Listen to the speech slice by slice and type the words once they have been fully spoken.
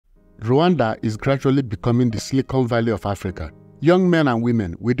Rwanda is gradually becoming the Silicon Valley of Africa. Young men and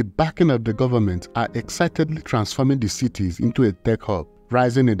women, with the backing of the government, are excitedly transforming the cities into a tech hub,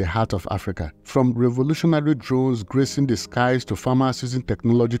 rising in the heart of Africa. From revolutionary drones gracing the skies to farmers using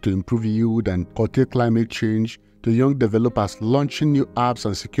technology to improve yield and curtail climate change, to young developers launching new apps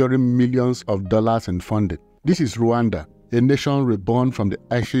and securing millions of dollars in funding. This is Rwanda, a nation reborn from the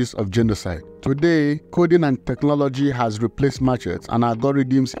ashes of genocide. Today, coding and technology has replaced markets and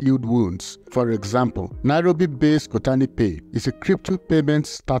algorithms healed wounds. For example, Nairobi-based Kotani Pay is a crypto payment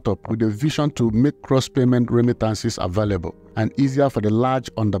startup with a vision to make cross-payment remittances available and easier for the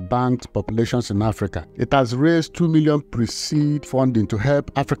large underbanked populations in Africa. It has raised $2 million pre-seed funding to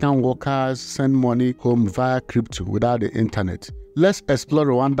help African workers send money home via crypto without the internet. Let's explore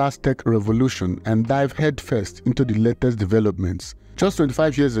Rwanda's tech revolution and dive headfirst into the latest developments. Just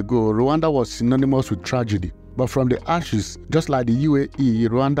 25 years ago, Rwanda was synonymous with tragedy. But from the ashes, just like the UAE,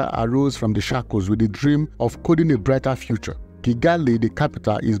 Rwanda arose from the shackles with the dream of coding a brighter future. Kigali, the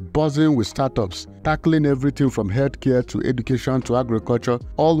capital, is buzzing with startups, tackling everything from healthcare to education to agriculture,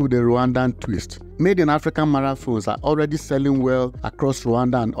 all with a Rwandan twist. Made in African marathons are already selling well across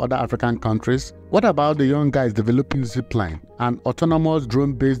Rwanda and other African countries. What about the young guys developing Zipline, an autonomous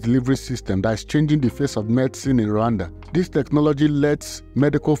drone-based delivery system that is changing the face of medicine in Rwanda? This technology lets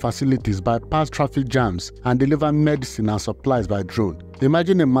medical facilities bypass traffic jams and deliver medicine and supplies by drone.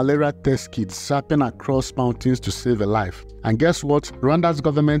 Imagine a malaria test kit zapping across mountains to save a life. And guess what? Rwanda's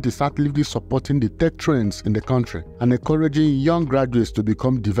government is actively supporting the tech trends in the country and encouraging young graduates to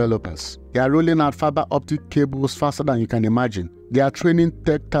become developers. They are rolling out fiber optic cables faster than you can imagine. They are training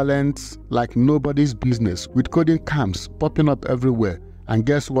tech talents like nobody's business, with coding camps popping up everywhere. And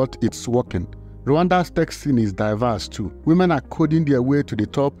guess what? It's working. Rwanda's tech scene is diverse too. Women are coding their way to the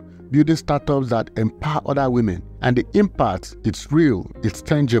top, building startups that empower other women. And the impact, it's real, it's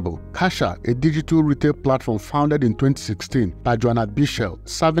tangible. Kasha, a digital retail platform founded in 2016 by Joanna Bichel,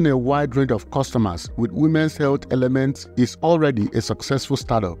 serving a wide range of customers with women's health elements, is already a successful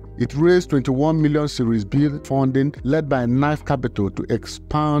startup. It raised 21 million Series B funding led by Knife Capital to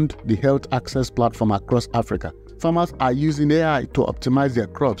expand the health access platform across Africa. Farmers are using AI to optimize their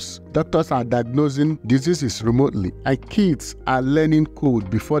crops. Doctors are diagnosing diseases remotely, and kids are learning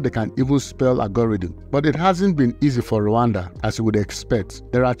code before they can even spell algorithm. But it hasn't been easy for Rwanda, as you would expect.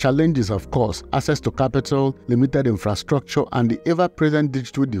 There are challenges, of course: access to capital, limited infrastructure, and the ever-present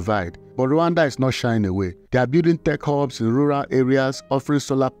digital divide. But Rwanda is not shying away. They are building tech hubs in rural areas, offering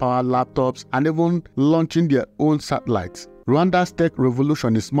solar-powered laptops, and even launching their own satellites. Rwanda's tech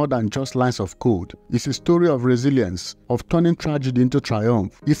revolution is more than just lines of code. It's a story of resilience, of turning tragedy into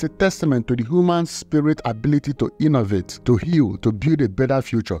triumph. It's a testament to the human spirit's ability to innovate, to heal, to build a better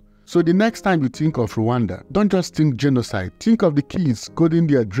future. So the next time you think of Rwanda, don't just think genocide. Think of the kids coding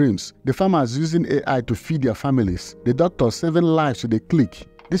their dreams, the farmers using AI to feed their families, the doctors saving lives with a click.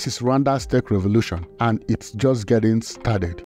 This is Rwanda's tech revolution, and it's just getting started.